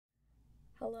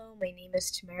Hello, my name is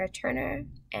Tamara Turner,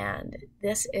 and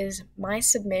this is my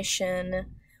submission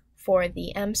for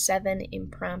the M7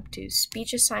 impromptu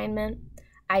speech assignment.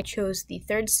 I chose the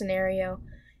third scenario.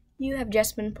 You have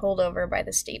just been pulled over by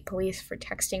the state police for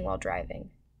texting while driving.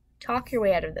 Talk your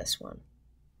way out of this one.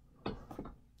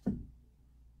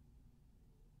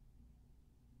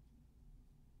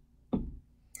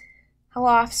 Hello,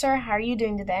 officer. How are you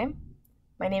doing today?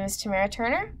 My name is Tamara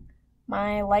Turner.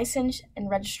 My license and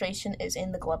registration is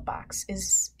in the glove box.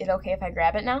 Is it okay if I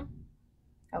grab it now?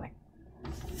 Okay.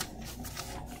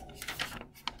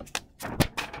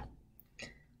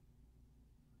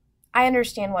 I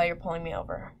understand why you're pulling me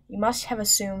over. You must have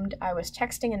assumed I was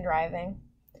texting and driving.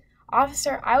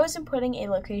 Officer, I was inputting a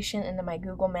location into my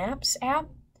Google Maps app.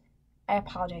 I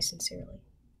apologize sincerely.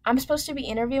 I'm supposed to be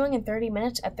interviewing in 30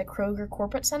 minutes at the Kroger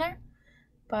Corporate Center,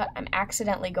 but I'm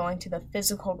accidentally going to the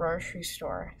physical grocery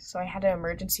store, so I had an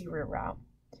emergency route.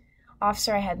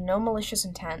 Officer, I had no malicious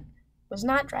intent, was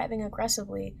not driving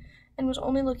aggressively, and was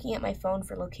only looking at my phone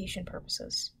for location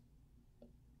purposes.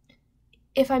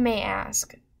 If I may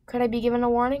ask, could I be given a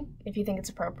warning, if you think it's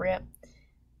appropriate,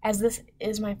 as this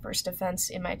is my first offense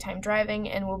in my time driving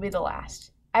and will be the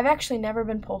last. I've actually never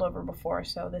been pulled over before,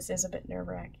 so this is a bit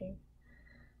nerve-wracking.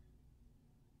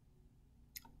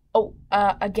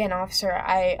 Again, officer,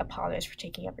 I apologize for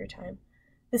taking up your time.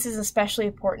 This is especially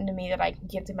important to me that I can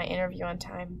get to my interview on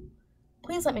time.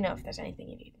 Please let me know if there's anything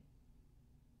you need.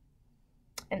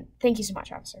 And thank you so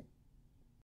much, officer.